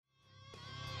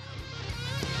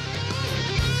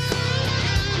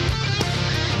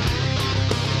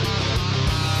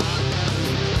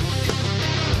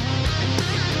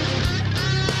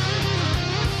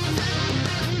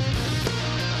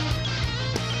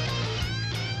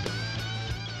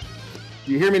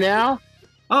You hear me now?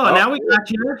 Oh, now we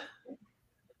got you.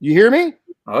 You hear me?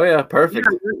 Oh, yeah. Perfect.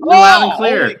 Yeah, you're loud and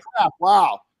clear. Holy crap.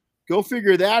 Wow. Go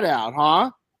figure that out,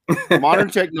 huh? Modern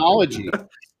technology.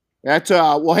 That's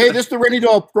well, hey, this is the Renny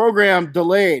Doyle program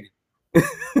delayed.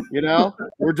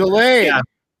 We're delayed. Yeah.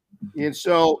 And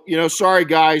so, sorry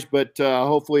guys, but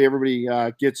hopefully everybody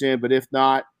gets in. But if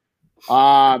not,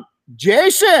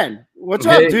 Jason, what's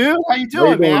up, dude? How you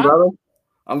doing, man? Brother?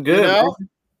 I'm good. Man.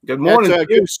 Good morning.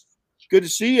 Good to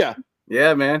see you.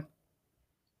 Yeah, man.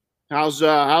 How's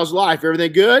life?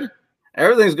 Everything good?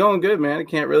 Everything's going good, man. I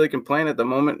can't really complain at the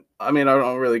moment. I mean, I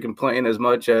don't really complain as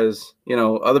much as,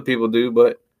 other people do,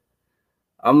 but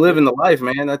I'm living the life,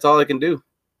 man. That's all I can do.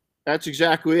 That's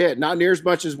exactly it. Not near as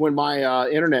much as when my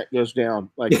internet goes down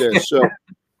like this.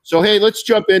 So hey, let's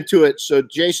jump into it. So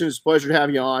Jason, it's a pleasure to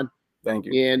have you on. Thank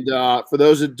you. And for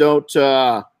those that don't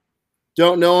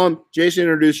know him, Jason,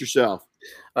 introduce yourself.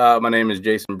 My name is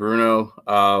Jason Bruno.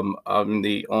 I'm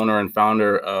the owner and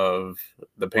founder of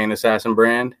the Paint Assassin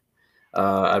brand.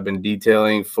 I've been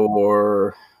detailing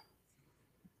for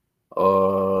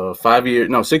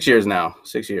 6 years now.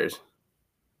 6 years.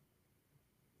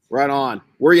 Right on.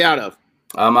 Where are you out of?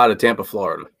 I'm out of Tampa,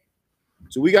 Florida.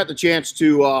 So we got the chance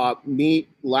to meet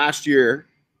last year,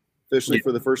 officially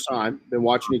for the first time. Been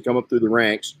watching you come up through the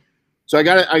ranks. So I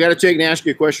got to take and ask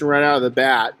you a question right out of the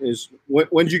bat. Is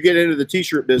when did you get into the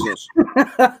t-shirt business?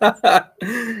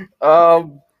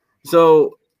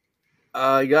 So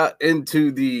I got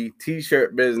into the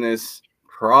t-shirt business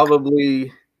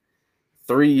probably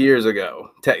 3 years ago.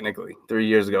 Technically, 3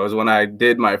 years ago is when I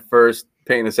did my first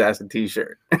Paint Assassin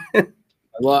t-shirt. I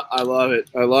love it.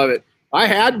 I love it. I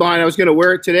had mine. I was going to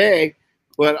wear it today,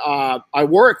 but I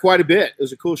wore it quite a bit. It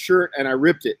was a cool shirt, and I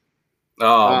ripped it.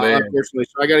 Oh, man. Unfortunately.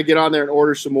 So I got to get on there and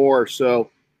order some more.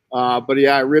 So, but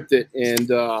yeah, I ripped it, and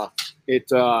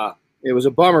it was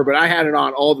a bummer, but I had it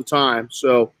on all the time.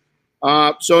 So,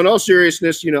 so in all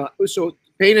seriousness, so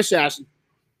Paint Assassin.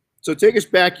 So take us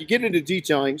back. You get into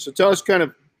detailing. So tell us kind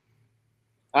of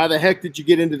how the heck did you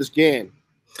get into this game?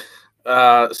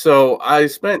 So I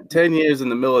spent 10 years in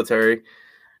the military,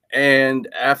 and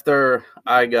after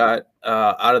I got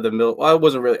out of the military, well, I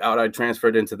wasn't really out. I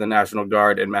transferred into the National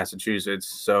Guard in Massachusetts,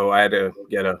 so I had to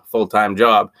get a full-time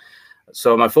job.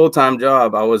 So my full-time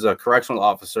job, I was a correctional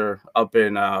officer up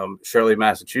in Shirley,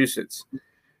 Massachusetts,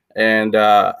 and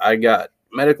I got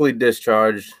medically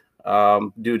discharged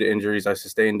due to injuries I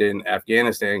sustained in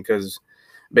Afghanistan, because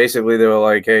basically they were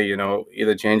like, hey,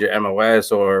 either change your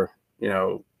MOS or,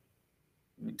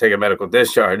 take a medical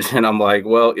discharge. And I'm like,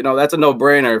 well, that's a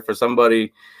no-brainer for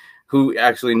somebody who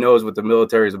actually knows what the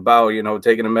military is about.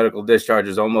 Taking a medical discharge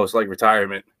is almost like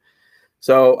retirement.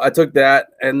 So I took that,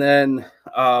 and then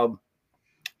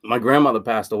my grandmother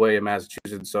passed away in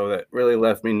Massachusetts, so that really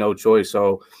left me no choice.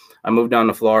 So I moved down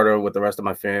to Florida with the rest of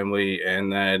my family,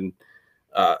 and then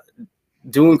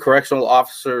doing correctional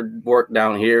officer work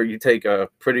down here, you take a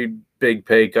pretty big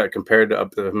pay cut compared to up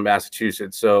to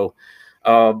Massachusetts. So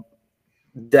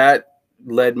that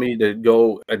led me to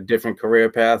go a different career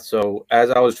path. So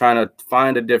as I was trying to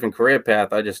find a different career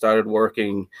path, I just started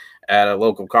working at a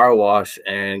local car wash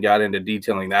and got into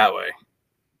detailing that way.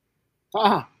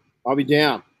 I'll be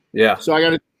down. Yeah. So I got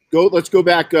to go. Let's go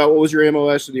back. What was your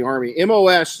MOS in the Army?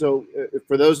 MOS. So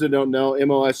for those that don't know,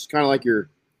 MOS is kind of like your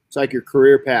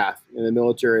career path in the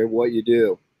military of what you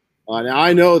do. Now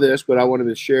I know this, but I wanted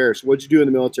to share. So what'd you do in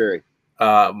the military?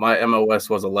 My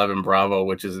MOS was 11 Bravo,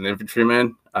 which is an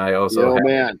infantryman. I also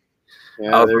there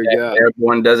you go.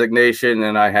 Airborne designation,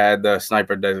 and I had the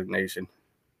sniper designation.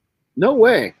 No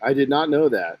way. I did not know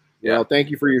that. Yeah. Well, thank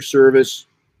you for your service.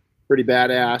 Pretty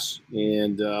badass.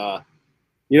 And,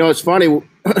 it's funny.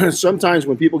 Sometimes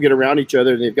when people get around each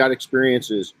other and they've got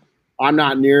experiences, I'm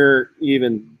not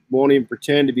won't even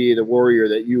pretend to be the warrior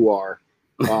that you are.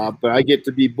 But I get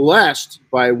to be blessed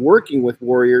by working with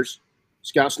warriors,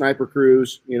 scout sniper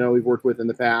crews, we've worked with in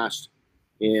the past.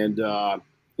 And,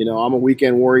 I'm a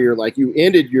weekend warrior like you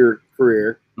ended your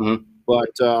career. Mm-hmm. But,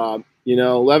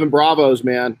 11 Bravos,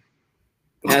 man,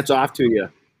 hats off to you.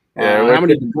 Yeah, how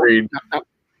many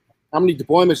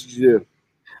deployments did you do?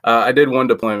 I did one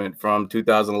deployment from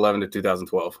 2011 to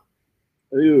 2012.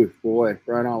 Ooh, boy,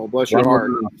 right on. Well, bless your heart.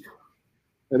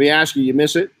 Let me ask you, you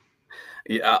miss it?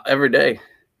 Yeah, every day.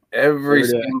 Every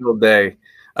single day.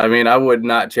 I mean, I would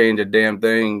not change a damn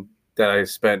thing that I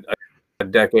spent a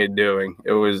decade doing.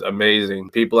 It was amazing.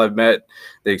 People I've met,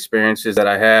 the experiences that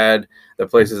I had, the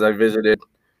places I visited.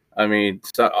 I mean,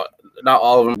 not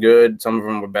all of them good. Some of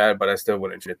them were bad, but I still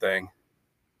wouldn't change a thing.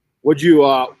 What'd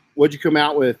you come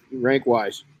out with rank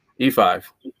wise? E5.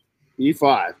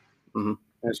 E5. Mm-hmm.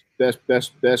 That's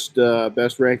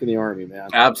best rank in the Army, man.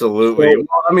 Absolutely. So,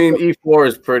 Well, I mean, E4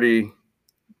 is pretty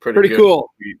pretty good.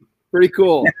 cool. Pretty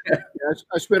cool. Yeah,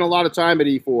 I spent a lot of time at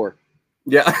E4.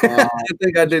 Yeah, I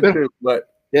think I did too. But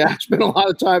yeah, I spent a lot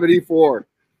of time at E4.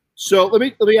 So let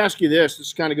me ask you this. This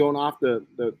is kind of going off the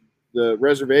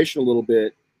reservation a little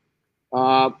bit.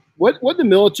 What did the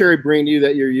military bring to you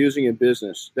that you're using in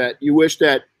business that you wish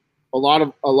that a lot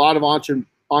of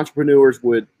entrepreneurs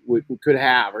could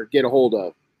have or get a hold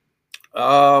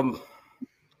of?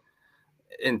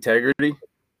 Integrity.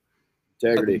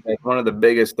 Integrity. That's one of the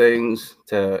biggest things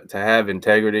to have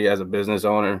integrity as a business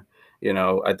owner. You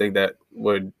know, I think that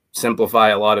would simplify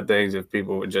a lot of things if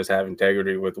people would just have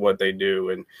integrity with what they do,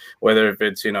 and whether if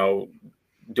it's, you know,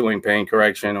 doing paint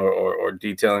correction or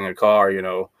detailing a car, you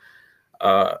know,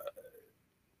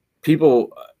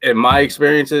 people in my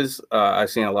experiences, I've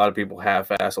seen a lot of people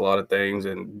half-ass a lot of things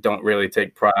and don't really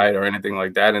take pride or anything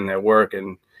like that in their work.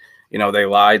 And, you know, they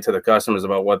lied to the customers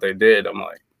about what they did. I'm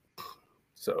like,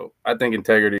 so I think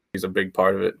integrity is a big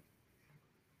part of it.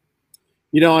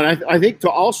 You know, and I think to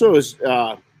also is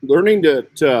learning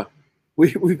to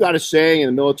we've got a saying in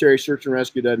the military: search and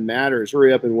rescue doesn't matter. It's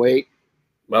hurry up and wait.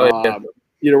 Well, yeah.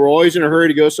 You know, we're always in a hurry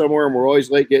to go somewhere, and we're always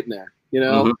late getting there. You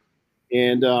know,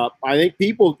 and I think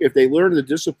people, if they learn the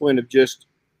discipline of just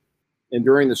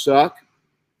enduring the suck,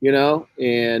 you know,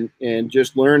 and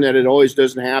just learn that it always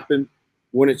doesn't happen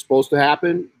when it's supposed to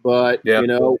happen, but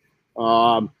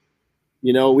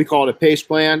you know, we call it a PACE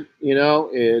plan. You know,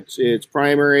 it's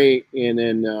primary, and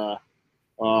then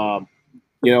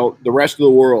you know, the rest of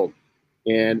the world,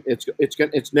 and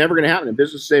it's never going to happen in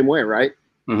business the same way, right?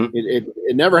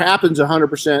 It never happens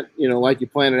 100%, you know, like you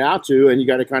plan it out to, and you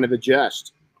got to kind of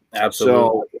adjust.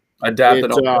 Absolutely. So adapt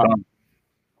it.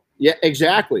 Yeah,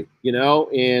 exactly. You know,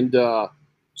 and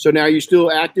so now you're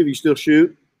still active. You still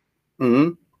shoot.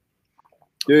 Do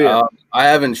you? I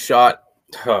haven't shot.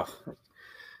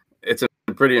 It's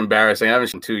pretty embarrassing. I haven't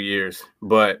shot in 2 years,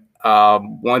 but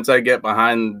once I get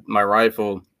behind my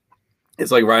rifle,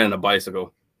 it's like riding a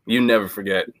bicycle. You never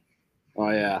forget.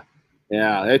 Oh yeah,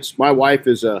 yeah. It's my wife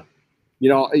is a, you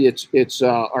know, it's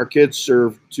our kids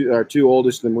serve our two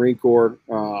oldest in the Marine Corps.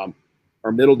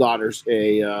 Our middle daughter's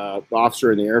a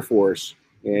officer in the Air Force,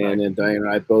 and then Diane and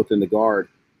I both in the Guard.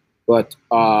 But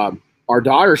our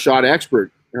daughter shot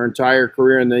expert her entire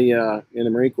career in the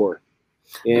Marine Corps,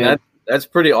 and that's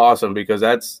pretty awesome, because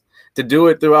that's to do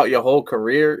it throughout your whole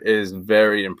career is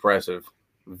very impressive.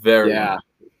 Very. Yeah,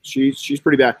 she's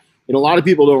pretty bad. And a lot of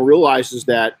people don't realize is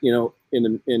that, you know,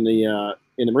 in the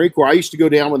Marine Corps, I used to go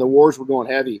down when the wars were going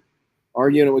heavy. Our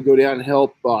unit would go down and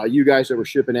help you guys that were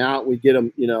shipping out. We'd get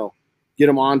them, you know, get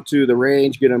them onto the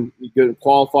range, get them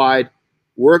qualified,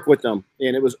 work with them.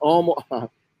 And it was almost,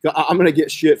 I'm going to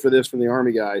get shit for this from the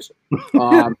Army guys.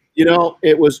 You know,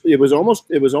 it was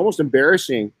almost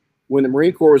embarrassing when the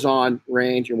Marine Corps was on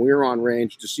range and we were on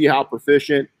range to see how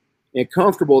proficient and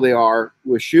comfortable they are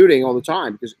with shooting all the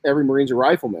time, because every Marine's a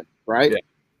rifleman, right?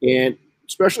 Yeah. And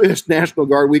especially as National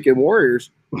Guard weekend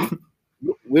warriors,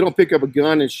 we don't pick up a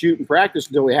gun and shoot and practice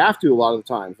until we have to a lot of the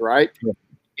times, right? Yeah.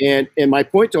 And my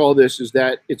point to all this is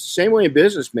that it's the same way in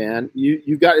business, man.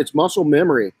 You got, it's muscle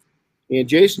memory. And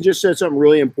Jason just said something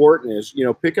really important is, you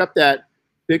know, pick up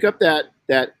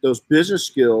those business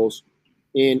skills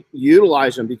and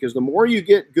utilize them, because the more you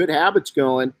get good habits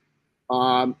going,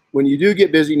 when you do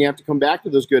get busy and you have to come back to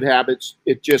those good habits,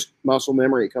 it just muscle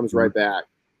memory comes right back.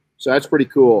 So that's pretty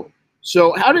cool.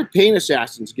 So how did Paint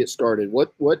Assassins get started?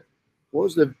 What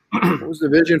was the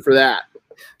vision for that?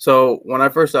 So when I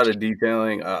first started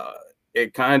detailing,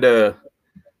 it kind of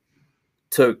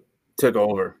took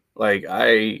over. Like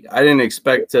I didn't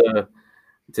expect to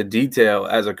detail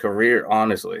as a career,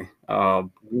 honestly. And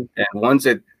once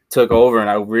it took over and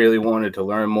I really wanted to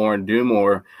learn more and do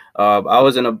more, I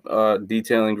was in a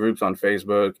detailing groups on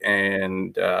Facebook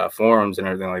and forums and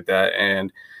everything like that.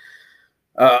 And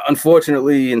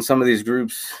unfortunately, in some of these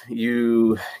groups,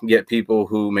 you get people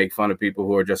who make fun of people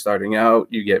who are just starting out.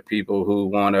 You get people who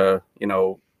want to, you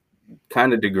know,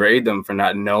 kind of degrade them for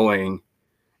not knowing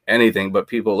anything. But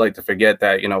people like to forget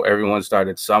that, you know, everyone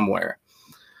started somewhere.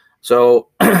 So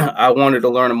I wanted to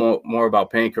learn more about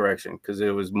paint correction, because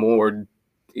it was more,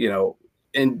 you know,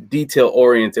 in detail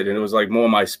oriented, and it was like more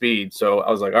my speed. So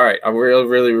I was like, all right, I really,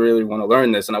 really, really want to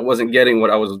learn this. And I wasn't getting what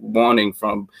I was wanting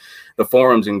from the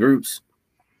forums and groups.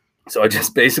 So I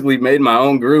just basically made my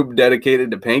own group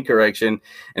dedicated to paint correction,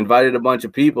 invited a bunch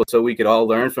of people so we could all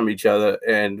learn from each other,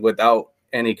 and without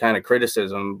any kind of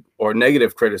criticism or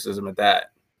negative criticism at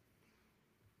that.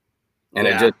 And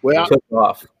it just took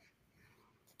off.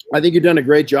 I think you've done a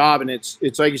great job. And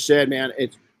it's like you said, man,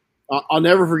 I'll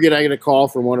never forget. I get a call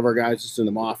from one of our guys that's in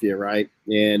the mafia, right?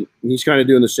 And he's kind of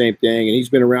doing the same thing, and he's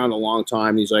been around a long time.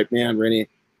 And he's like, man, Renny,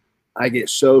 I get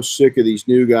so sick of these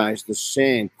new guys, the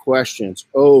same questions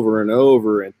over and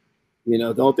over. And,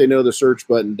 don't they know the search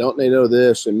button? Don't they know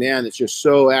this? And man, it's just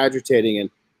so agitating.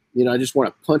 And, I just want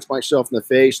to punch myself in the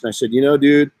face. And I said,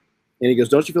 dude, and he goes,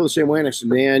 don't you feel the same way? And I said,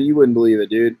 man, you wouldn't believe it,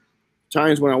 dude.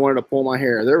 Times when I wanted to pull my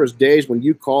hair. There was days when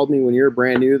you called me when you were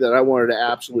brand new that I wanted to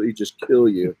absolutely just kill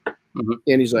you. Mm-hmm.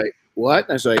 And he's like, what?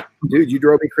 And I was like, dude, you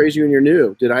drove me crazy when you're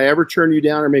new. Did I ever turn you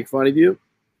down or make fun of you?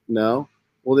 No.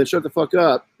 Well, then shut the fuck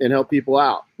up and help people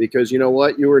out, because you know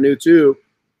what? You were new too,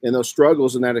 and those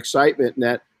struggles and that excitement and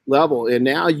that level. And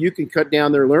now you can cut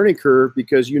down their learning curve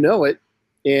because you know it.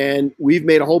 And we've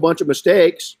made a whole bunch of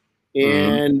mistakes,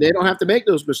 and they don't have to make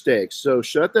those mistakes. So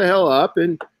shut the hell up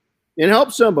and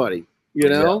help somebody,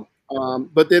 Yeah.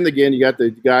 But then again, you got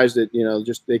the guys that,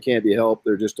 just they can't be helped.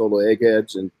 They're just total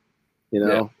eggheads. And,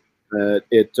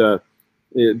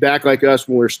 back like us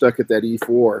when we're stuck at that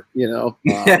E4,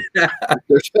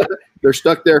 they're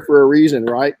stuck there for a reason,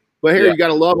 right? But here, you got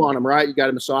to love on them, right? You got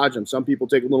to massage them. Some people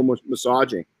take a little more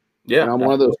massaging. Yeah, and I'm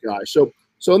one of those guys. So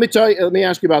let me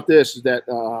ask you about this: is that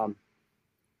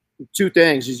two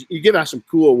things? Is you give out some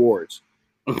cool awards,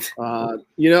 and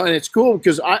it's cool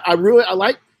because I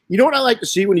like. You know what I like to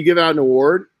see when you give out an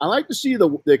award? I like to see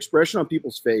the expression on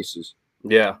people's faces.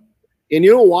 Yeah. And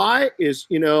you know why is,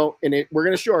 we're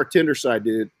going to show our Tinder side,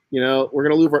 dude. We're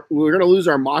going to lose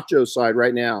our macho side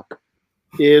right now.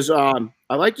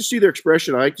 I like to see their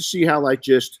expression. I like to see how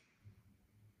just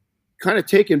kind of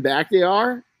taken back they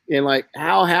are and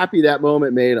how happy that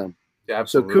moment made them. Yeah,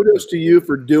 absolutely. So kudos to you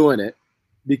for doing it,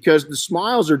 because the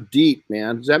smiles are deep,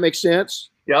 man. Does that make sense?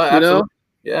 Yeah, absolutely.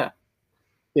 Yeah.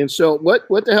 And so what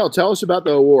the hell? Tell us about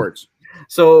the awards.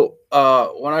 So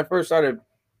when I first started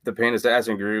the paint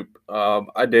assassin group,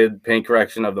 I did paint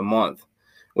correction of the month,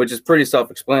 which is pretty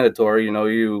self-explanatory.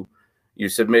 You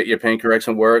submit your paint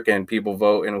correction work and people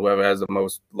vote, and whoever has the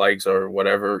most likes or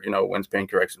whatever, wins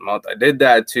paint correction month. I did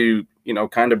that to,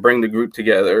 kind of bring the group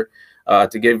together,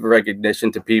 to give recognition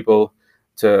to people,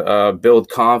 to build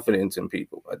confidence in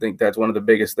people. I think that's one of the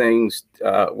biggest things.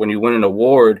 When you win an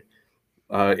award,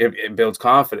 it builds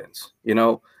confidence.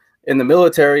 In the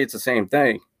military, it's the same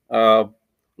thing.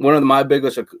 One of my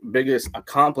biggest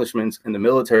accomplishments in the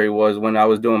military was when I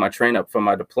was doing my train up for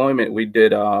my deployment. We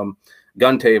did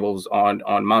gun tables on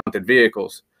mounted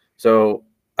vehicles. So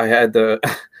I had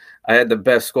the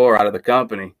best score out of the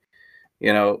company.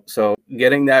 So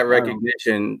getting that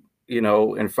recognition,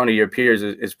 in front of your peers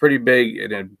is pretty big,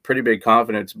 and a pretty big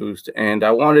confidence boost. And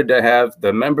I wanted to have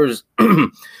the members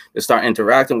to start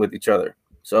interacting with each other.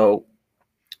 So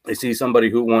they see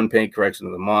somebody who won paint correction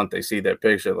of the month. They see their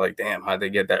picture, like, damn, how'd they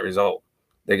get that result?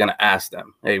 They're going to ask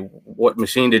them, hey, what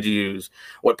machine did you use?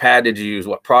 What pad did you use?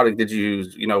 What product did you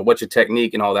use? What's your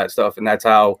technique and all that stuff? And that's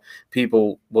how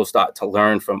people will start to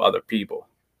learn from other people,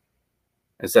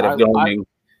 instead of going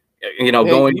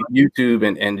on YouTube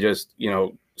and just,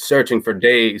 searching for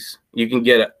days. You can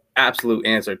get an absolute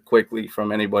answer quickly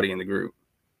from anybody in the group.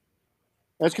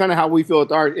 That's kind of how we feel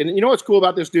with art. And you know what's cool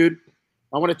about this, dude?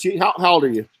 I want to how old are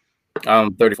you?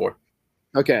 I'm 34.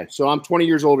 Okay, so I'm 20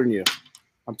 years older than you.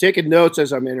 I'm taking notes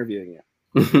as I'm interviewing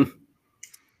you.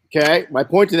 Okay, my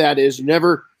point to that is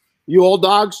you old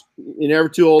dogs, you're never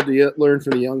too old to learn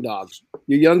from the young dogs.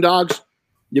 You young dogs,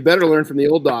 you better learn from the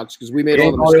old dogs, because we made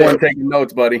all the mistakes. Taking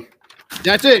notes, buddy.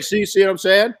 That's it. See what I'm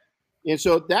saying? And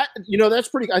so that, that's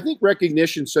pretty, I think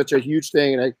recognition is such a huge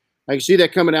thing. And I can see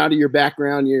that coming out of your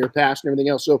background, your past and everything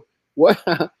else. So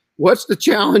what's the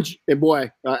challenge? And boy,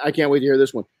 I can't wait to hear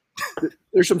this one.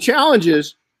 There's some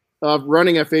challenges of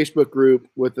running a Facebook group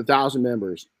with 1,000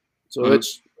 members. So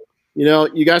it's,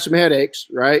 you got some headaches,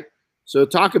 right? So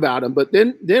talk about them. But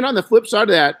then on the flip side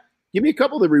of that, give me a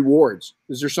couple of the rewards.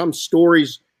 Is there some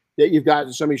stories that you've got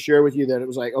that somebody share with you that it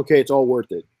was like, okay, it's all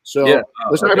worth it? So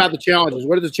let's talk about the challenges.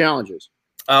 What are the challenges?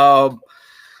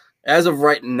 As of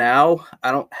right now,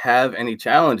 I don't have any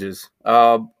challenges.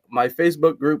 My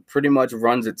Facebook group pretty much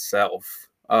runs itself.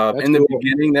 In the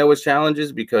beginning, there was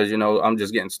challenges because, I'm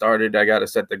just getting started. I got to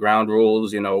set the ground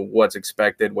rules, what's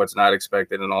expected, what's not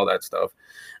expected, and all that stuff.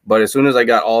 But as soon as I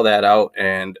got all that out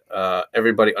and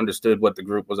everybody understood what the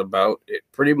group was about, it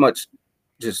pretty much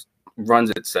just runs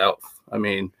itself. I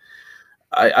mean,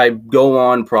 I go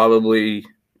on probably,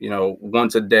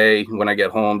 once a day when I get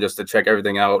home just to check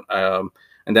everything out.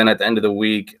 And then at the end of the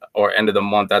week or end of the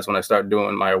month, that's when I start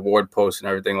doing my award posts and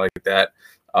everything like that.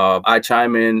 I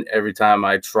chime in every time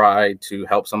I try to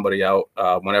help somebody out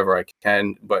whenever I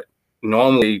can. But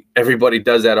normally everybody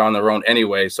does that on their own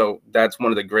anyway. So that's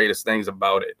one of the greatest things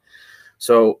about it.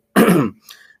 So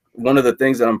one of the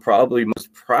things that I'm probably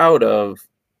most proud of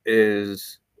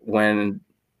is when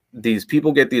these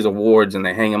people get these awards and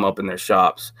they hang them up in their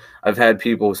shops. I've had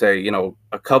people say, you know,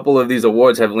 a couple of these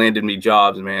awards have landed me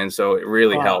jobs, man. So it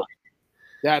really helped.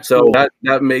 That's so cool.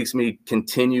 that makes me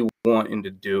continue wanting to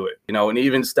do it, you know, and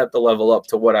even step the level up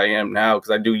to what I am now,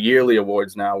 because I do yearly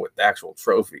awards now with actual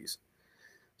trophies.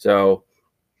 So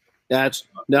that's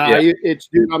it's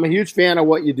dude, I'm a huge fan of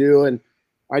what you do, and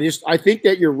I think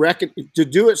that you're to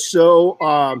do it so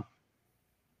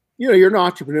you know, you're an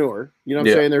entrepreneur, you know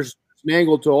what I'm saying? There's an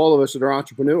angle to all of us that are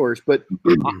entrepreneurs, but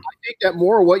I think that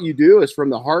more of what you do is from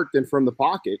the heart than from the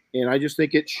pocket, and I just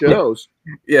think it shows.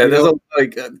 Yeah, there's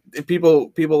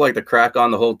people like to crack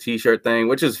on the whole t-shirt thing,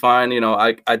 which is fine. You know,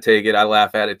 I take it, I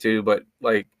laugh at it too, but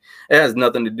like it has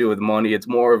nothing to do with money. It's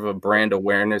more of a brand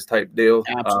awareness type deal.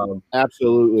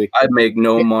 Absolutely. I make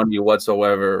no money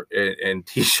whatsoever in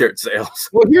t-shirt sales.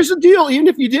 Well, here's the deal. Even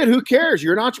if you did, who cares?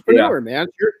 You're an entrepreneur, man.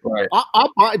 Right.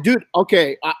 I'll buy, dude.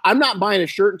 Okay, I'm not buying a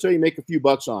shirt until you make a few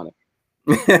bucks on it.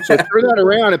 So turn that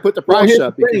around and put the price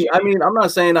up. I mean, I'm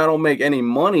not saying I don't make any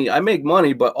money. I make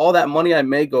money, but all that money I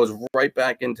make goes right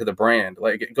back into the brand.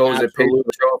 Like it goes, It pays for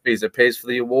the trophies, it pays for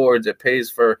the awards, it pays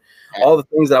for all the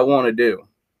things I want to do.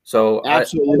 So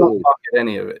absolutely, I don't pocket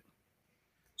any of it.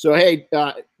 So hey,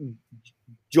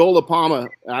 Joel LaPalma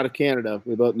out of Canada,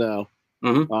 we both know.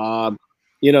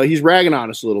 You know, he's ragging on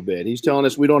us a little bit. He's telling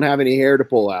us we don't have any hair to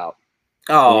pull out.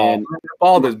 Oh, and,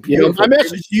 all this beautiful. You know, my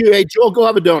message to you, hey Joel, go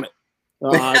have a donut.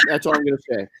 That's all I'm gonna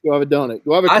say. Go have a donut.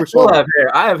 Go have a croissant. I still have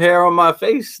hair. I have hair on my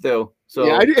face still. So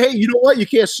yeah, I do. Hey, you know what? You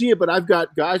can't see it, but I've got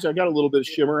a little bit of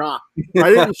shimmer on. I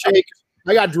didn't shake.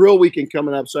 I got drill weekend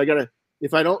coming up, so I gotta.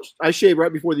 If I don't, I shave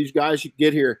right before these guys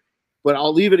get here, but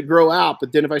I'll leave it to grow out.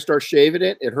 But then if I start shaving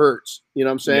it, it hurts. You know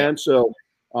what I'm saying? Yeah. So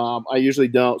I usually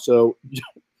don't. So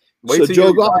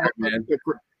Joe, go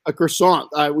a croissant.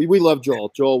 We love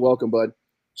Joel. Joel, welcome, bud.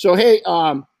 So hey,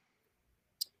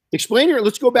 explain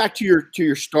let's go back to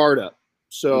your startup.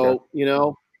 So you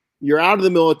know, you're out of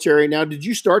the military now. Did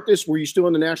you start this? Were you still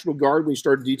in the National Guard when you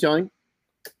started detailing?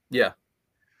 Yeah.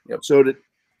 Yep.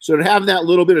 So to have that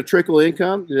little bit of trickle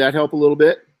income, did that help a little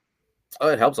bit? Oh,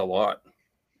 it helps a lot.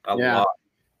 A lot.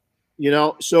 You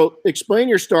know, so explain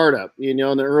your startup, you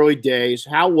know, in the early days.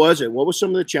 How was it? What were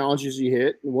some of the challenges you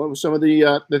hit? And what were some of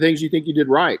the things you think you did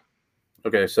right?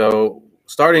 Okay, so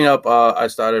starting up, I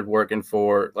started working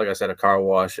for, like I said, a car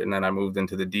wash, and then I moved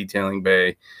into the detailing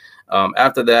bay.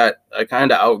 After that, I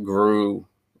kind of outgrew,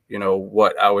 you know,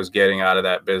 what I was getting out of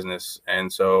that business.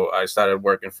 And so I started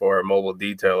working for a mobile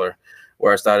detailer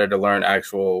where I started to learn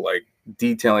actual like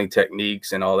detailing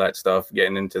techniques and all that stuff,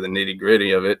 getting into the nitty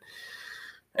gritty of it.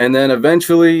 And then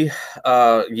eventually,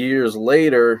 years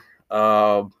later,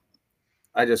 I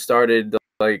just started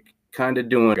like kind of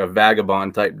doing like a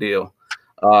vagabond type deal,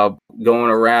 going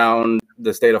around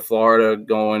the state of Florida,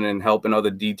 going and helping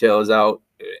other detailers out.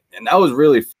 And that was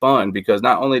really fun because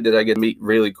not only did I get to meet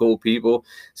really cool people,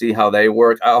 see how they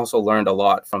work, I also learned a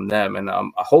lot from them. And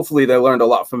hopefully they learned a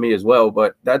lot from me as well.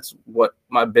 But that's what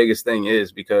my biggest thing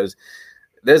is, because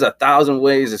there's 1,000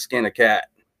 ways to skin a cat.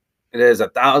 There's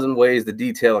 1,000 ways to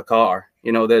detail a car.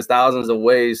 You know, there's thousands of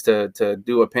ways to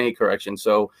do a paint correction.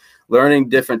 So learning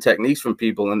different techniques from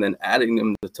people and then adding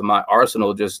them to my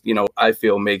arsenal just, you know, I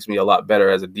feel makes me a lot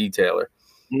better as a detailer.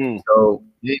 So,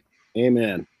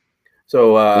 amen.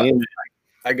 So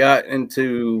I got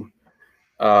into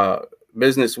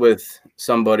business with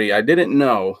somebody I didn't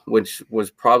know, which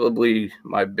was probably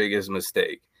my biggest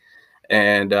mistake.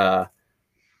 And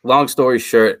long story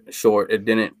short, it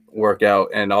didn't work out,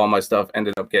 and all my stuff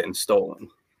ended up getting stolen.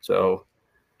 So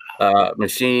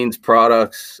machines,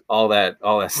 products, all that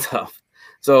stuff.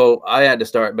 So I had to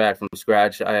start back from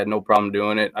scratch. I had no problem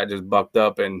doing it. I just bucked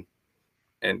up and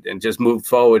just moved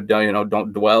forward. You know,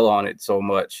 don't dwell on it so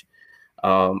much.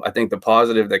 I think the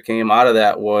positive that came out of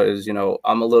that was, you know,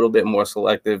 I'm a little bit more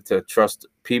selective to trust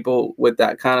people with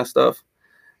that kind of stuff.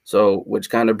 So, which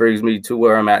kind of brings me to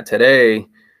where I'm at today.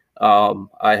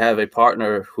 I have a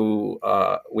partner who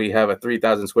we have a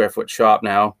 3,000 square foot shop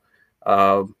now.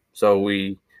 So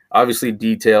we obviously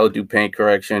detail, do paint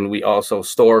correction. We also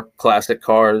store classic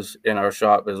cars in our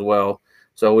shop as well.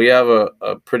 So we have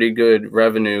a pretty good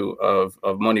revenue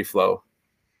of money flow,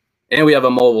 and we have a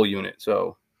mobile unit.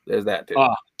 So there's that too.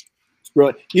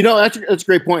 Brilliant. You know, that's a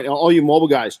great point. All you mobile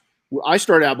guys, I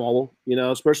started out mobile, you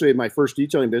know, especially in my first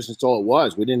detailing business. That's all it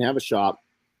was. We didn't have a shop.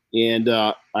 And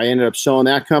I ended up selling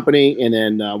that company. And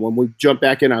then when we jumped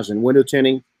back in, I was in window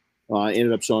tinting. I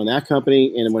ended up selling that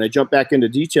company. And when I jumped back into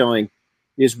detailing,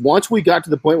 is once we got to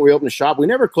the point where we opened a shop, we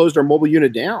never closed our mobile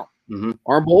unit down.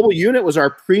 Our mobile unit was our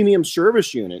premium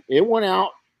service unit. It went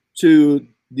out to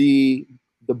the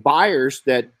buyers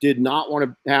that did not want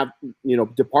to have,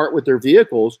 depart with their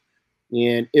vehicles.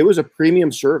 And it was a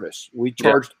premium service. We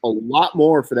charged a lot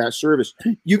more for that service.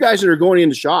 You guys that are going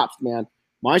into shops, man,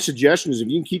 my suggestion is if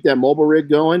you can keep that mobile rig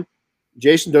going,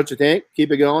 Jason, don't you think?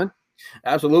 Keep it going.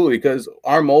 Absolutely, because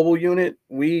our mobile unit,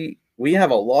 we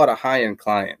have a lot of high-end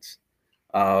clients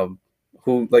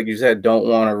who, like you said, don't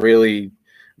want to really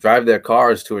drive their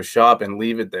cars to a shop and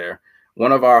leave it there.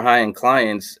 One of our high-end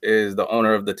clients is the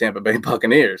owner of the Tampa Bay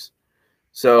Buccaneers.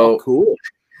 So cool.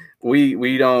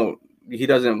 He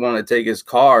doesn't want to take his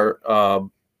car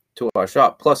to our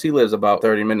shop. Plus, he lives about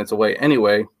 30 minutes away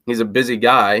anyway. He's a busy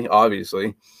guy,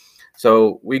 obviously.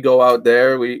 So we go out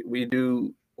there. We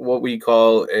do what we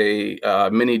call a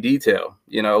mini detail.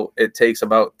 It takes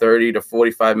about 30 to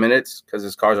 45 minutes because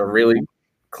his cars are really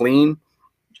clean.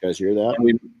 You guys hear that? And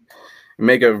we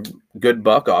make a good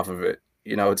buck off of it.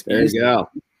 It's there easy. You go.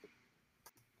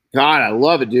 God, I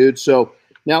love it, dude. So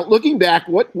now looking back,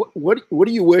 what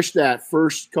do you wish that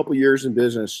first couple years in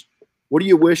business? What do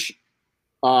you wish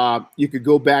you could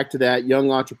go back to that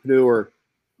young entrepreneur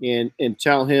and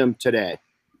tell him today?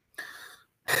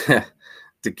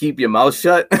 To keep your mouth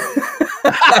shut.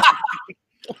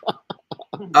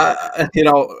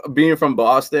 Being from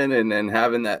Boston and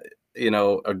having that,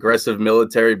 aggressive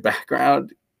military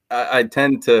background, I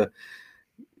tend to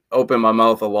open my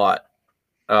mouth a lot.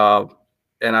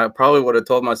 And I probably would have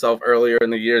told myself earlier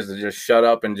in the years to just shut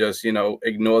up and just,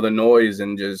 ignore the noise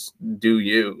and just do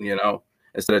you,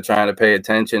 instead of trying to pay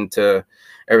attention to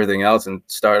everything else and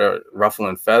start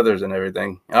ruffling feathers and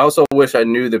everything. I also wish I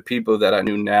knew the people that I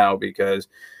knew now because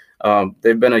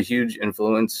they've been a huge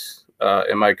influence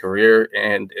in my career,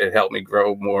 and it helped me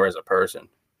grow more as a person.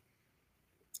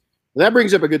 That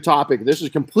brings up a good topic. This is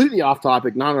completely off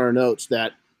topic, not on our notes,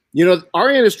 that, our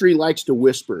industry likes to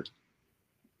whisper.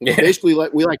 Yeah. Basically,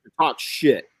 we like to talk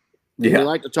shit. Yeah. We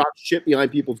like to talk shit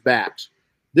behind people's backs.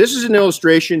 This is an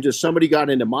illustration. Just somebody got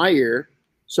into my ear,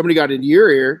 somebody got into your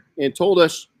ear, and told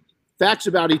us facts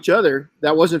about each other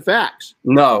that wasn't facts.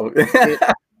 No.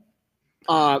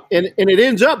 And it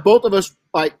ends up both of us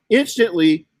like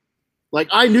instantly, like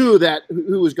I knew that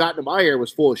who was got into my ear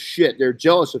was full of shit. They're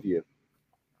jealous of you.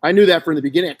 I knew that from the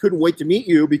beginning. I couldn't wait to meet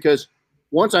you because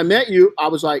once I met you, I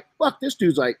was like, fuck, this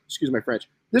dude's like, excuse my French,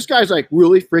 this guy's like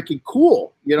really freaking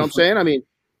cool. You know what I'm saying? I mean,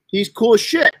 he's cool as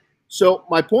shit. So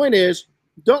my point is,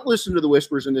 don't listen to the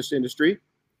whispers in this industry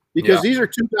because these are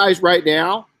two guys right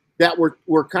now that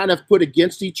were kind of put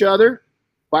against each other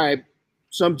by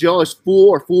some jealous fool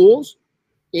or fools.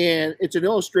 And it's an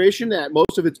illustration that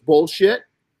most of it's bullshit.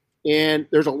 And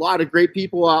there's a lot of great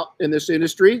people out in this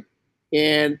industry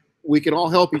and we can all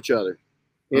help each other.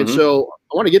 And so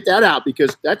I want to get that out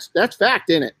because that's fact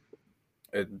in it.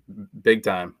 Big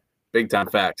time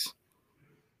facts.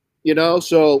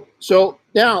 So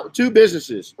now 2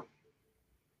 businesses.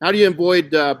 How do you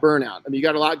avoid burnout? I mean, you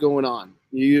got a lot going on.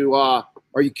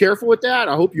 Are you careful with that?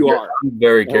 I hope you are. I'm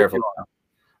very careful.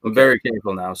 I'm very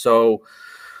careful now. So,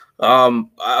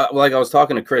 like I was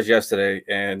talking to Chris yesterday,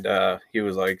 and he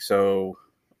was like, "So,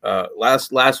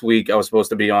 last week I was supposed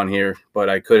to be on here, but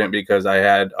I couldn't because I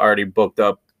had already booked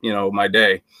up, my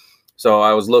day. So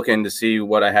I was looking to see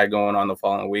what I had going on the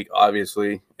following week,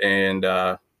 obviously, and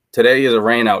today is a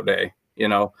rain out day,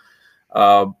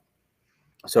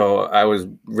 So I was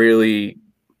really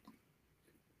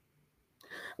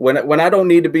when I don't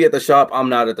need to be at the shop, I'm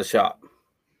not at the shop.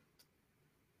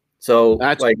 So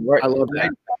I love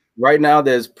that. Right now,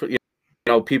 there's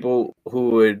people who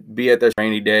would be at this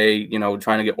rainy day,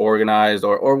 trying to get organized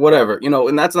or whatever,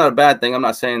 and that's not a bad thing. I'm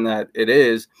not saying that it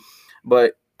is,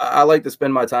 but I like to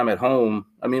spend my time at home.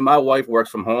 I mean, my wife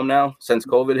works from home now since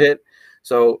COVID hit.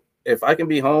 So if I can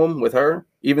be home with her,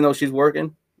 even though she's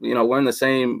working, we're in the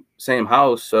same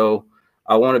house. So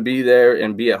I want to be there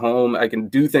and be at home. I can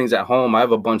do things at home. I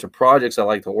have a bunch of projects I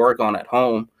like to work on at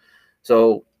home.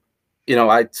 So,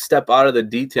 I step out of the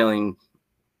detailing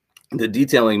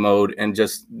mode and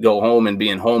just go home and be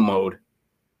in home mode.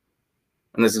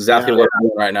 And that's exactly what I'm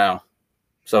doing right now.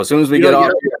 So as soon as we get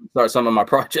off, start some of my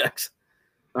projects.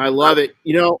 I love it.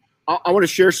 I want to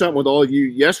share something with all of you.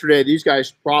 Yesterday, these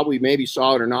guys probably maybe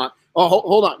saw it or not. Oh,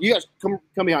 hold on. You guys come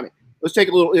behind me. Let's take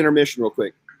a little intermission real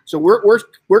quick. So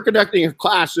we're conducting a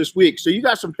class this week. So you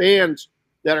got some fans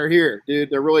that are here, dude.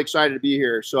 They're really excited to be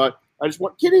here. So I just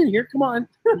want get in here. Come on.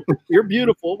 You're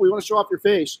beautiful. We want to show off your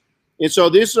face. And so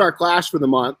this is our class for the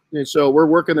month. And so we're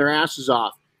working their asses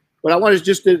off. But I wanted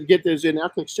just to get this in.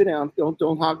 Okay, sit down.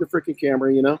 Don't hog the freaking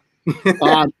camera,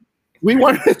 We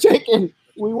wanted to take in.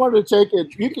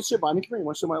 You can sit by me. Come here. You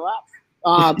want to sit in my lap?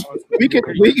 We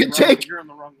could take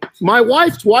my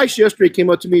wife twice yesterday came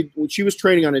up to me when she was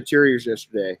training on interiors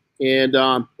yesterday. And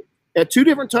at 2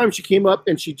 different times she came up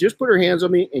and she just put her hands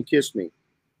on me and kissed me.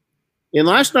 And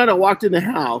last night I walked in the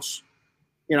house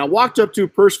and I walked up to her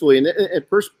personally and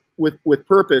with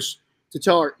purpose to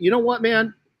tell her, you know what,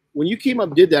 man, when you came up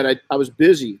and did that, I was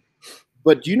busy.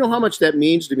 But do you know how much that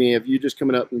means to me if you just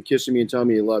coming up and kissing me and telling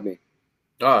me you love me?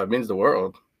 Oh, it means the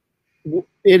world.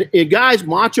 It guys,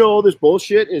 macho, all this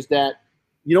bullshit is that,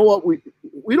 you know what, we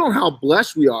don't know how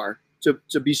blessed we are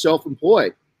to be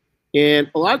self-employed. And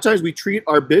a lot of times we treat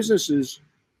our businesses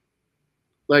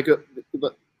like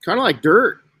kind of like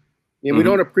dirt, and we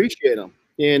don't appreciate them.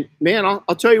 And man,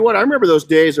 I'll tell you what, I remember those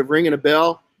days of ringing a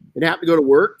bell and having to go to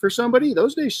work for somebody.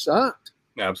 Those days sucked.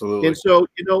 Absolutely. And so,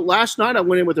 last night I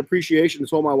went in with appreciation and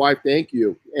told my wife, thank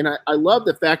you. And I love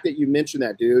the fact that you mentioned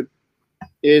that, dude,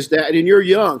 is that, and you're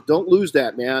young, don't lose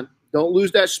that, man. Don't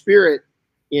lose that spirit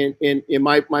in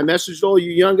my message to all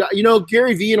you young guys.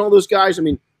 Gary Vee and all those guys, I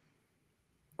mean,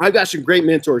 I've got some great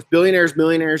mentors, billionaires,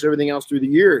 millionaires, everything else through the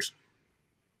years.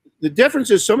 The difference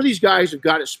is some of these guys have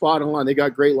got it spot on. They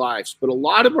got great lives, but a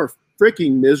lot of them are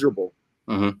freaking miserable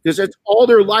because that's all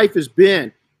their life has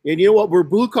been. And you know what? We're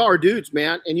blue collar dudes,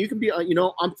 man. And you can be,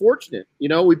 I'm fortunate.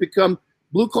 We become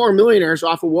blue collar millionaires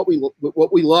off of what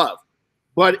we love.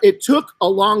 But it took a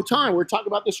long time. We were talking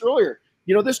about this earlier.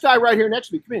 This guy right here next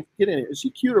to me. Come in, get in here. Is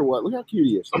he cute or what? Look how cute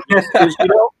he is.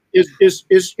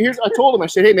 Here's. I told him. I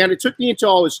said, hey man, it took me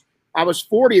until I was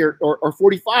 40 or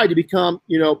 45 to become,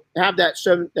 have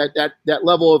that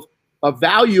level of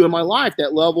value in my life,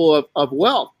 that level of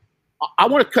wealth. I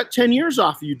want to cut 10 years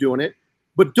off of you doing it.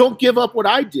 But don't give up what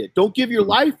I did. Don't give your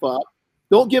life up.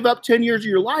 Don't give up 10 years of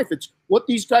your life. It's what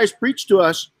these guys preach to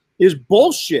us is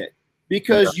bullshit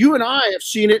because you and I have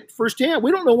seen it firsthand.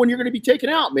 We don't know when you're going to be taken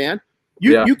out, man.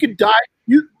 You could die.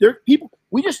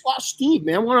 We just lost Steve,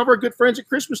 man, one of our good friends at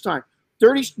Christmas time,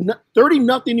 30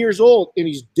 nothing years old, and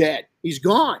he's dead. He's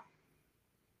gone.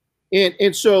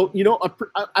 And so,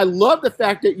 I love the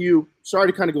fact that sorry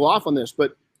to kind of go off on this,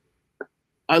 but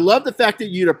I love the fact that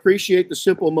you'd appreciate the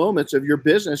simple moments of your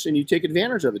business and you take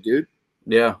advantage of it, dude.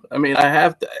 Yeah. I mean, I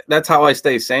have to, that's how I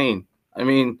stay sane. I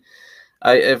mean,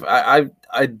 I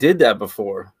did that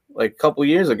before, like a couple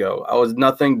years ago. I was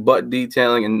nothing but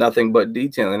detailing.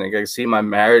 Like I see my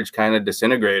marriage kind of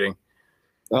disintegrating.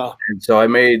 Oh. And so I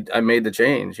made the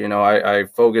change. I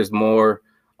focused more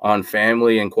on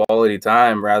family and quality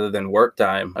time rather than work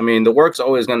time. I mean, the work's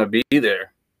always going to be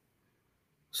there.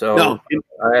 So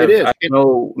I have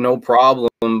no problem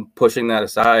pushing that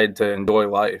aside to enjoy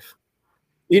life.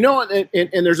 And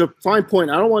there's a fine point.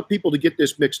 I don't want people to get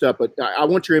this mixed up, but I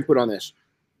want your input on this.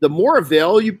 The more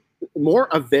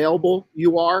available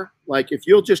you are, like if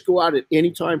you'll just go out at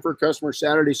any time for a customer,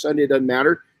 Saturday, Sunday, it doesn't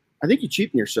matter. I think you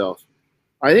cheapen yourself.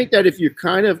 I think that if you're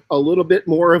kind of a little bit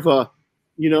more of a,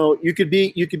 you could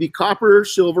be copper,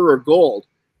 silver, or gold.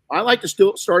 I like to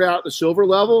still start out at the silver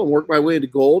level and work my way into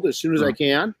gold as soon as I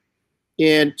can.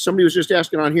 And somebody was just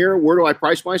asking on here, where do I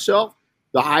price myself?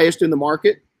 The highest in the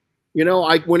market.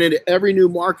 I went into every new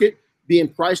market being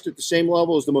priced at the same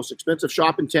level as the most expensive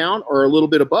shop in town or a little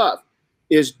bit above.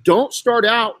 Don't start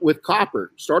out with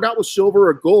copper. Start out with silver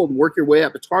or gold and work your way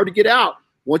up. It's hard to get out.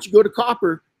 Once you go to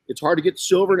copper, it's hard to get to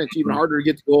silver and it's even harder to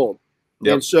get to gold.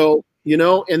 Yep. And so,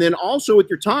 and then also with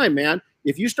your time, man,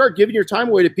 if you start giving your time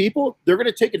away to people, they're going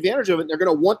to take advantage of it. And they're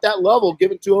going to want that level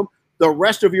given to them the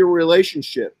rest of your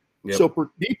relationship. Yep.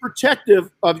 So be protective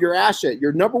of your asset.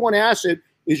 Your number one asset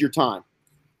is your time.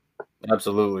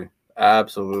 Absolutely.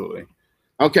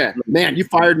 Okay, man, you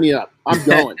fired me up. I'm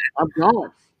going.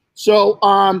 So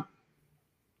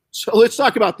let's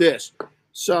talk about this.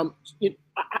 I'm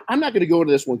not going to go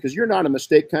into this one because you're not a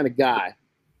mistake kind of guy.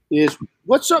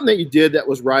 What's something that you did that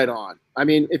was right on? I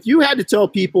mean, if you had to tell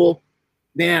people,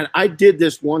 man, I did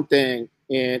this one thing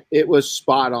and it was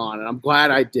spot on and I'm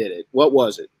glad I did it. What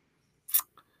was it?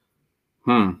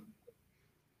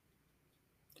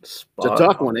 It's a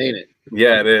tough one, ain't it?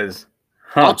 Yeah, it is.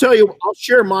 I'll tell you, I'll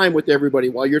share mine with everybody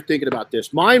while you're thinking about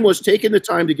this. Mine was taking the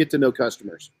time to get to know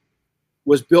customers,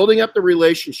 was building up the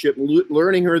relationship and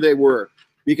learning who they were.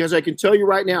 Because I can tell you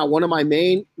right now, one of my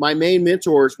main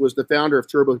mentors was the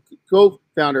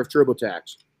co-founder of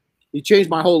TurboTax. He changed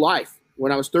my whole life.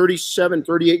 When I was 37,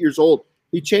 38 years old,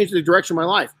 he changed the direction of my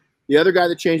life. The other guy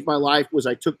that changed my life was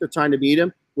I took the time to meet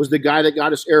him, was the guy that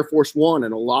got us Air Force One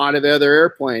and a lot of other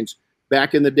airplanes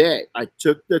back in the day. I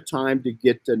took the time to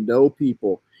get to know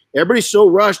people. Everybody's so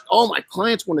rushed. Oh, my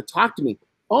clients want to talk to me.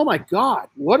 Oh, my God,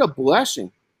 what a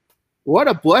blessing. What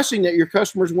a blessing that your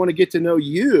customers want to get to know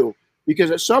you, because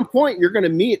at some point you're going to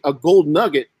meet a gold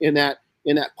nugget in that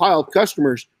in that pile of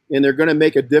customers, and they're going to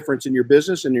make a difference in your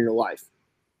business and in your life.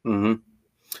 Mm-hmm.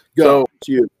 Go. So it's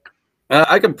you.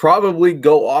 I could probably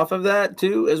go off of that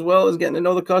too, as well as getting to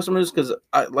know the customers, because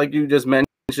like you just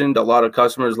mentioned, a lot of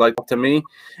customers like to me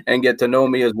and get to know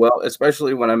me as well,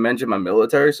 especially when I mention my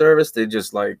military service. They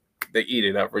just like, they eat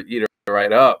it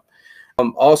right up.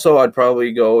 Also, I'd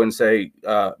probably go and say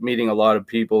meeting a lot of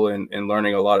people and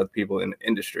learning a lot of people in the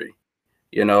industry,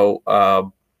 you know,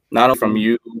 not only from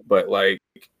you, but like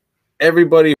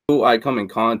everybody who I come in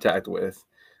contact with.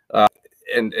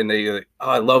 And they like, oh,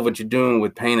 I love what you're doing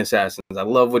with Paint Assassins. I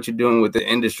love what you're doing with the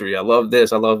industry. I love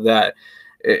this. I love that.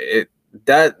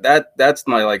 That's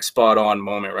my like spot on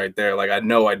moment right there. Like, I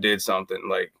know I did something.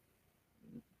 Like,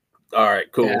 all right,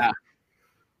 cool. Yeah.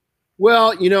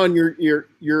 Well, you know, and you're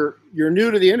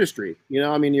new to the industry. You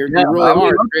know, I mean, you really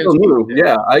are. New.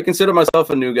 Yeah, I consider myself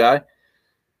a new guy.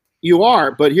 You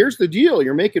are, but here's the deal: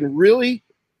 you're making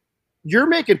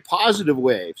positive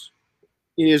waves.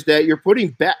 Is that you're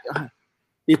putting back?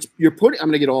 I'm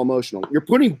going to get all emotional. You're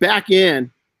putting back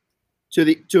in to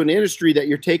an industry that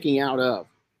you're taking out of.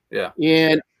 Yeah.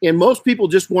 And most people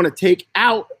just want to take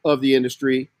out of the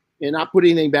industry and not put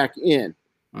anything back in.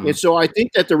 And so I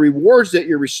think that the rewards that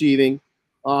you're receiving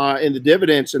and the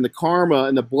dividends and the karma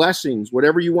and the blessings,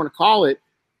 whatever you want to call it,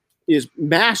 is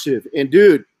massive. And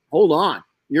dude, hold on.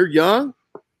 You're young.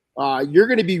 You're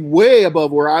going to be way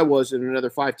above where I was in another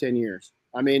 5-10 years.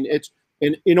 I mean,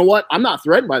 and you know what? I'm not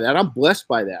threatened by that. I'm blessed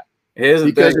by that. Here's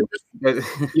the thing.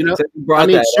 You know, I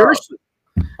mean, seriously.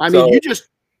 I mean,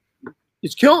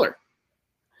 it's killer.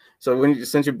 So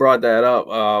since you brought that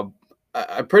up,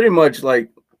 I pretty much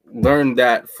like learned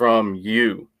that from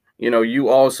you. You know, you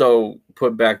also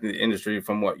put back the industry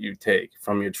from what you take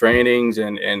from your trainings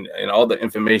and all the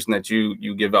information that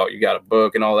you give out. You got a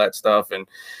book and all that stuff, and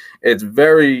it's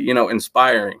very, you know,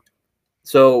 inspiring.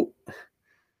 So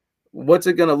what's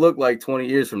it going to look like 20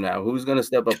 years from now? Who's going to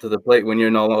step up to the plate when you're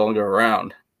no longer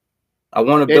around? I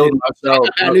want to build myself.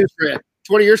 20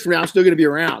 years from now, I'm still going to be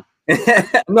around.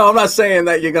 No, I'm not saying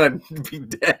that you're going to be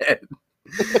dead.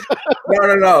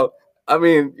 No. I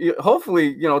mean,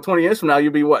 hopefully, you know, 20 years from now,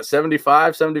 you'll be what,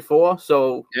 75, 74?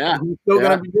 So yeah, you still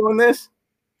going to be doing this?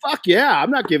 Fuck yeah.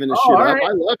 I'm not giving this shit up.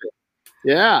 I love it.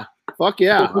 Yeah. Fuck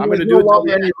yeah. I'm going to do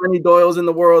it. Renny Doyle's in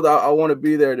the world. I want to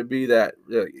be there to be that,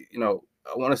 you know,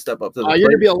 I want to step up to the you're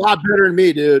going to be a lot better than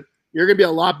me, dude. You're going to be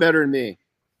a lot better than me.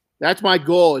 That's my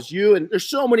goal is you. And there's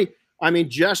so many. I mean,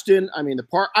 Justin, I mean,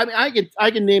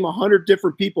 I can name 100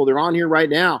 different people. They're on here right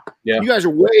now. Yeah. You guys are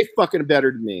way fucking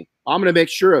better than me. I'm going to make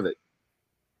sure of it.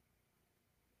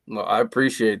 Well, I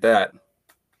appreciate that.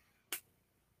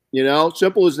 You know,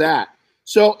 simple as that.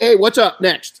 So, hey, what's up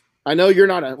next? I know you're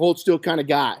not a hold still kind of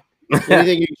guy.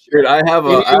 Anything you Dude, I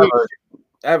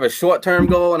have a short-term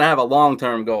goal and I have a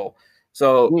long-term goal.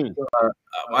 So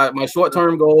my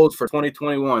short-term goals for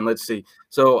 2021, let's see.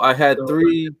 So I had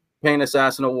 3 Paint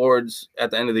Assassin awards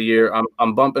at the end of the year.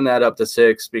 I'm bumping that up to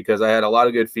 6 because I had a lot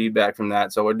of good feedback from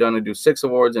that. So we're going to do 6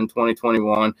 awards in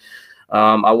 2021.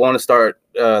 I want to start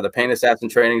the Paint Assassin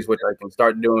trainings, which I can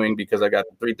start doing because I got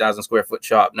the 3,000 square foot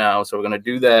shop now. So we're going to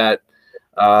do that.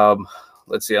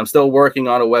 Let's see. I'm still working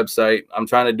on a website. I'm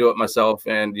trying to do it myself,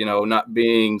 and you know, not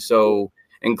being so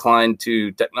inclined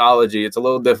to technology, it's a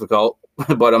little difficult,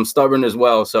 but I'm stubborn as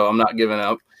well, so I'm not giving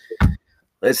up.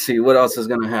 Let's see what else is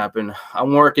going to happen.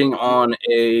 I'm working on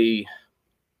a,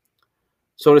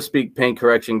 so to speak, paint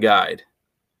correction guide.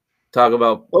 Talk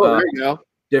about there you go.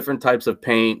 Different types of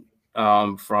paint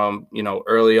from, you know,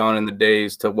 early on in the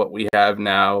days to what we have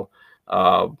now.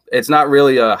 It's not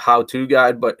really a how-to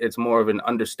guide, but it's more of an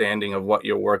understanding of what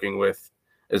you're working with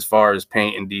as far as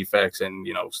paint and defects and,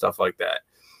 you know, stuff like that.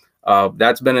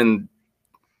 That's been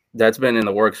in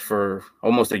the works for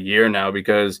almost a year now,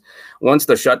 because once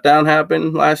the shutdown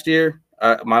happened last year,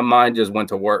 my mind just went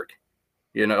to work.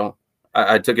 You know,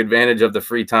 I took advantage of the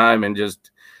free time and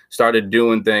just started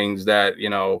doing things that, you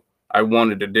know, I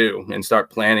wanted to do and start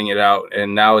planning it out.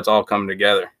 And now it's all coming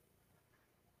together.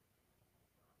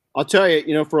 I'll tell you,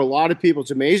 you know, for a lot of people,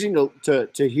 it's amazing to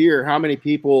hear how many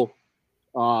people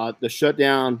the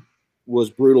shutdown was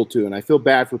brutal to. And I feel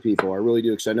bad for people. I really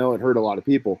do, because I know it hurt a lot of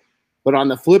people. But on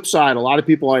the flip side, a lot of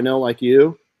people I know, like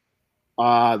you,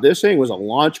 this thing was a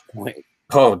launch point.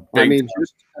 Oh, I mean,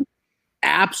 just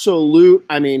absolute.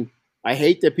 I mean, I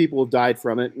hate that people have died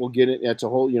from it. We'll get it. That's a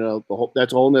whole, you know,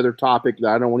 that's a whole nother topic that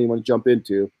I don't even want to jump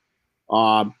into.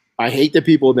 I hate that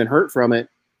people have been hurt from it.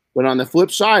 But on the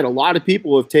flip side, a lot of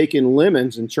people have taken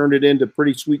lemons and turned it into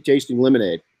pretty sweet tasting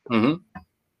lemonade. Mm-hmm.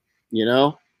 You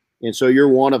know, and so you're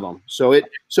one of them. So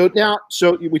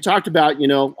we talked about, you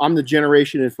know, I'm the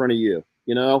generation in front of you.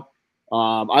 You know,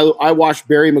 I watched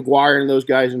Barry Maguire and those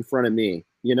guys in front of me,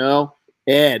 you know,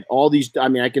 Ed, all these, I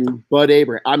mean, I can Bud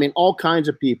Abraham, I mean, all kinds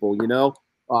of people, you know,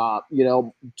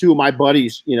 two of my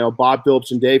buddies, you know, Bob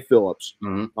Phillips and Dave Phillips,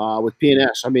 with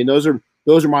PNS. I mean, those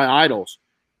are my idols.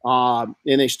 And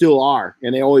they still are,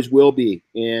 and they always will be.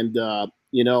 And,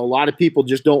 you know, a lot of people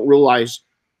just don't realize,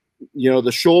 you know,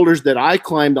 the shoulders that I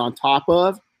climbed on top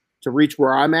of to reach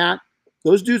where I'm at,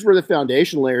 those dudes were the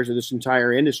foundation layers of this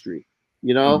entire industry,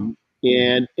 you know,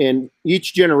 and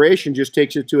each generation just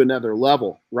takes it to another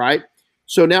level. Right.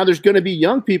 So now there's going to be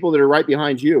young people that are right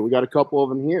behind you. We got a couple of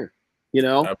them here, you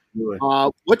know.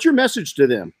 What's your message to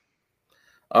them?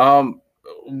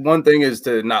 One thing is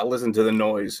to not listen to the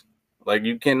noise. Like,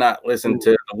 you cannot listen to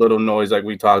the little noise like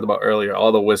we talked about earlier,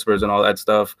 all the whispers and all that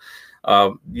stuff.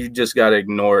 You just got to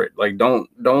ignore it. Like, don't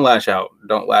lash out.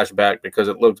 Don't lash back, because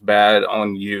it looks bad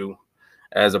on you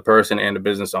as a person and a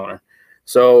business owner.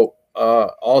 So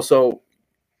also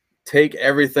take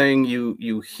everything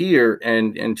you hear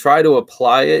and try to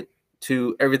apply it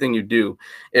to everything you do.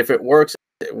 If it works,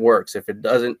 it works. If it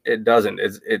doesn't, it doesn't.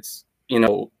 It's you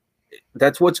know,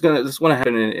 that's what's going to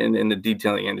happen in the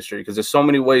detailing industry, because there's so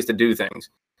many ways to do things.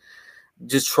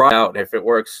 Just try it out. If it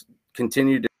works,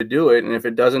 continue to do it. And if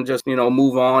it doesn't, just, you know,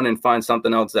 move on and find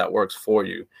something else that works for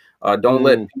you. Don't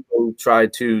let people try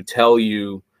to tell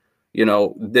you, you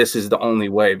know, this is the only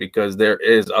way, because there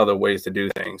is other ways to do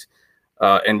things.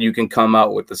 And you can come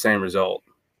out with the same result.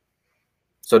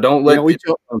 So don't let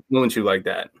people influence you like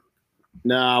that.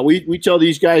 No, we tell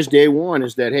these guys day one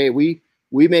is that, hey, we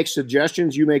make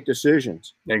suggestions, you make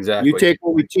decisions. Exactly. You take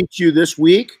what we teach you this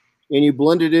week and you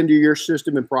blend it into your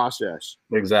system and process.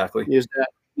 Exactly. Is that,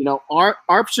 you know,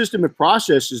 our system and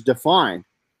process is defined,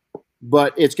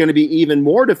 but it's going to be even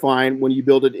more defined when you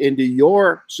build it into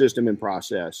your system and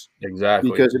process. Exactly.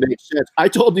 Because it makes sense. I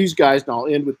told these guys, and I'll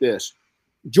end with this.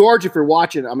 George, if you're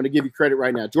watching, I'm going to give you credit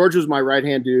right now. George was my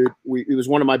right-hand dude. He was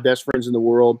one of my best friends in the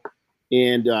world.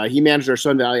 And he managed our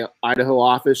Sun Valley, Idaho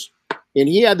office. And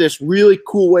he had this really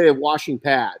cool way of washing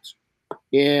pads.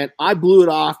 And I blew it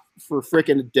off for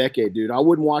freaking a decade, dude. I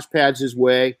wouldn't wash pads his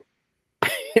way.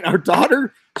 And our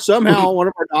daughter, somehow one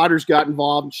of our daughters got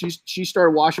involved. She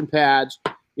started washing pads.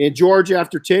 And George,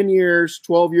 after 10 years,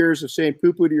 12 years of saying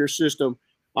poo-poo to your system,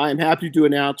 I am happy to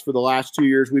announce for the last 2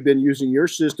 years, we've been using your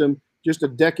system just a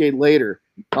decade later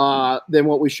than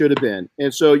what we should have been.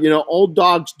 And so, you know, old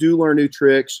dogs do learn new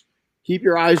tricks. Keep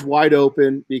your eyes wide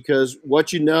open, because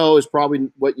what you know is probably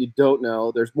what you don't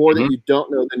know. There's more that you don't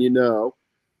know than you know.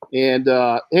 And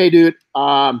hey, dude,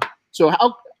 so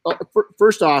how?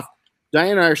 First off,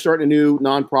 Diane and I are starting a new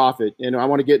nonprofit, and I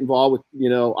want to get involved with,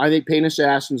 you know, I think Paint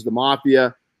Assassins, the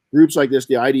Mafia, groups like this,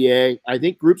 the IDA. I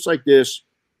think groups like this,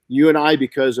 you and I,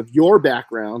 because of your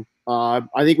background, I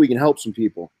think we can help some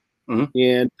people.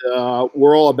 And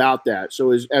we're all about that.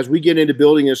 So as we get into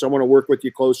building this, I want to work with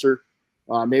you closer.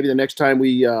 Maybe the next time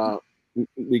we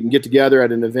can get together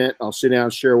at an event, I'll sit down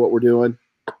and share what we're doing.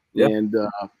 Yep. And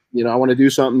you know, I want to do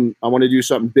something. I want to do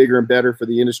something bigger and better for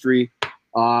the industry.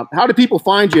 How do people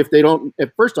find you if they don't?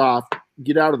 First off,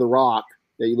 get out of the rock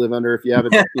that you live under if you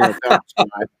haven't, you know, found the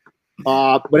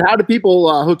sky. But how do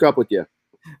people hook up with you?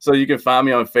 So you can find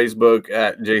me on Facebook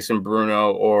at Jason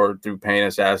Bruno or through Paint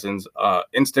Assassins.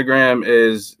 Instagram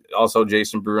is also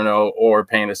Jason Bruno or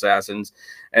Paint Assassins.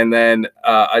 And then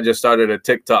I just started a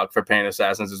TikTok for Paint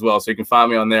Assassins as well. So you can find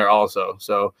me on there also.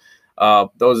 So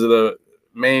those are the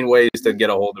main ways to get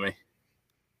a hold of me.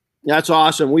 That's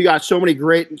awesome. We got so many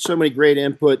great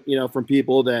input, you know, from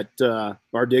people that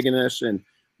are digging this, and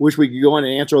wish we could go on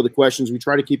and answer all the questions. We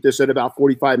try to keep this at about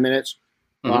 45 minutes.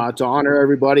 To honor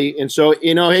everybody. And so,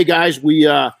 you know, hey guys, we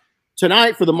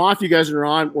tonight for the Mafia guys that are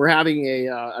on, we're having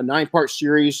a 9-part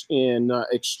series in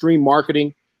extreme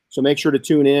marketing. So make sure to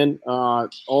tune in,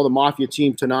 all the Mafia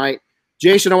team tonight.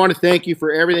 Jason, I want to thank you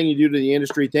for everything you do to the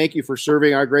industry. Thank you for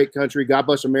serving our great country. God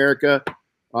bless America.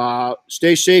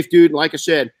 Stay safe, dude. Like I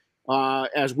said,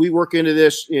 as we work into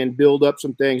this and build up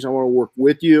some things, I want to work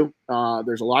with you.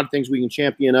 There's a lot of things we can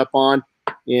champion up on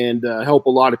and help a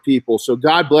lot of people. So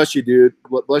God bless you, dude.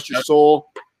 Bless your soul.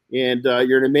 And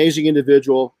you're an amazing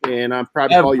individual, and I'm proud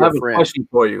to call you a friend. I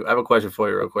have a question for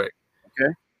you real quick.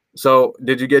 Okay. So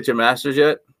did you get your master's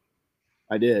yet?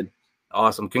 I did.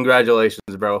 Awesome. Congratulations,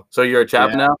 bro. So you're a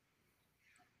chaplain now?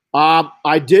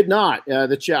 I did not.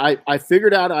 I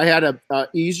figured out I had a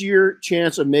easier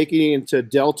chance of making it into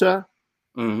Delta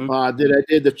than I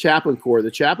did the chaplain corps.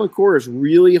 The chaplain corps is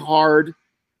really hard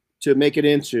to make it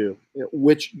into,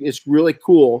 which is really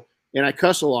cool. And I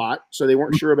cuss a lot, so they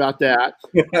weren't sure about that.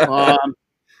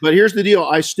 But here's the deal.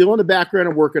 I'm still in the background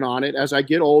and working on it. As I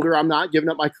get older, I'm not giving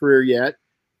up my career yet.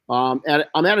 I'm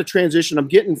at a transition. I'm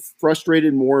getting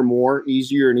frustrated more and more,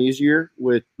 easier and easier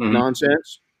with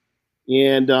nonsense.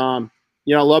 And,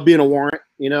 you know, I love being a warrant.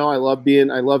 You know, I love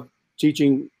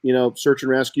teaching, you know, search and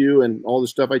rescue and all the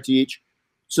stuff I teach.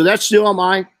 So that's still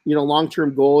my, you know,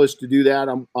 long-term goal is to do that.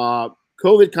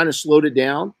 COVID kind of slowed it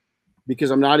down because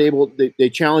I'm not able, they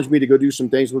challenged me to go do some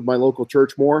things with my local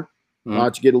church more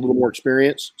to get a little more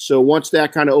experience. So once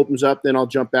that kind of opens up, then I'll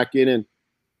jump back in and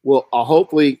I'll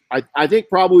hopefully, I think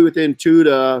probably within 2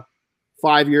 to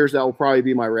 5 years, that will probably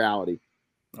be my reality.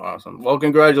 Awesome. Well,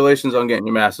 congratulations on getting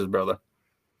your master's, brother.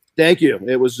 Thank you.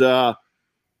 It was,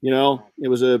 you know, it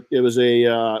was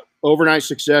a overnight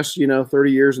success, you know,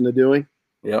 30 years in the doing.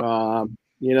 Yeah.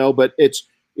 You know, but it's,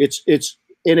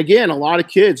 and again, a lot of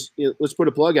kids, let's put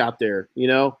a plug out there, you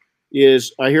know,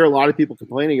 I hear a lot of people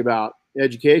complaining about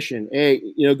education. Hey,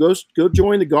 you know, go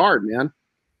join the Guard, man.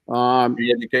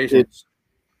 The education.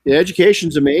 The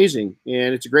education's amazing,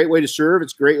 and it's a great way to serve.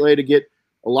 It's a great way to get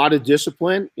a lot of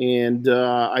discipline. And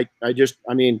I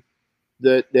mean,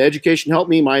 the education helped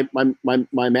me. My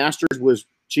master's was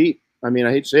cheap. I mean,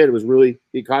 I hate to say it,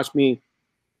 it cost me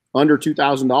under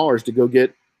 $2,000 to go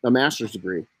get a master's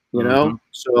degree, you know?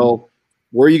 So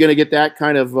where are you going to get that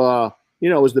kind of, you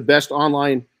know, it was the best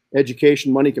online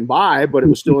education money can buy, but it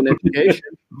was still an education.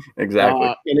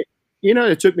 Exactly. And you know,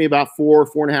 it took me about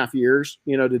 4.5 years,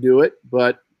 you know, to do it,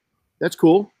 but that's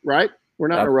cool, right? We're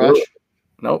not in a rush.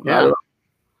 Nope. Yeah.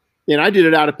 And I did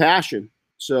it out of passion.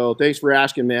 So thanks for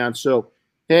asking, man. So,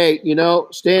 hey, you know,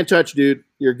 stay in touch, dude.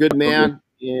 You're a good man.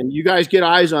 And you guys get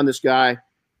eyes on this guy.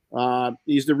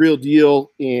 He's the real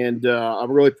deal. And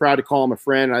I'm really proud to call him a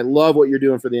friend. I love what you're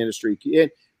doing for the industry.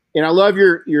 And I love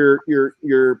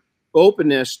your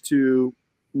openness to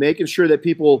making sure that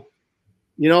people,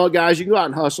 you know, guys, you go out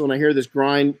and hustle. And I hear this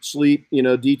grind, sleep, you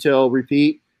know, detail,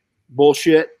 repeat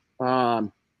bullshit.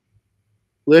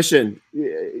 Listen,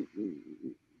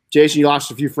 Jason, you lost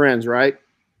a few friends, right?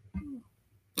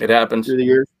 It happens through the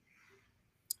years.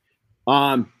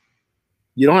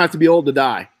 You don't have to be old to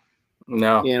die.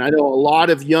 No. And I know a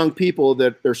lot of young people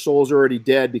that their souls are already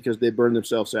dead because they burned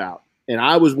themselves out. And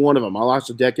I was one of them. I lost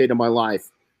a decade of my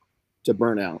life to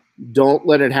burnout. Don't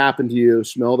let it happen to you.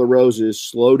 Smell the roses.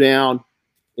 Slow down.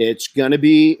 It's going to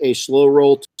be a slow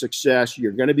roll to success.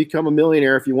 You're going to become a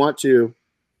millionaire if you want to,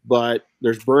 but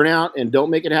there's burnout, and don't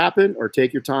make it happen, or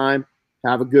take your time,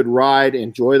 have a good ride,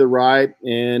 enjoy the ride,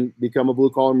 and become a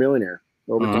blue-collar millionaire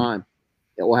over time.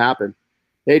 It will happen.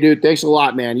 Hey, dude, thanks a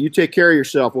lot, man. You take care of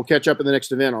yourself. We'll catch up in the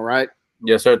next event, all right?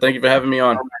 Yes, sir. Thank you for having me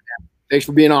on. Thanks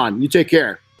for being on. You take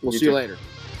care. We'll see you later.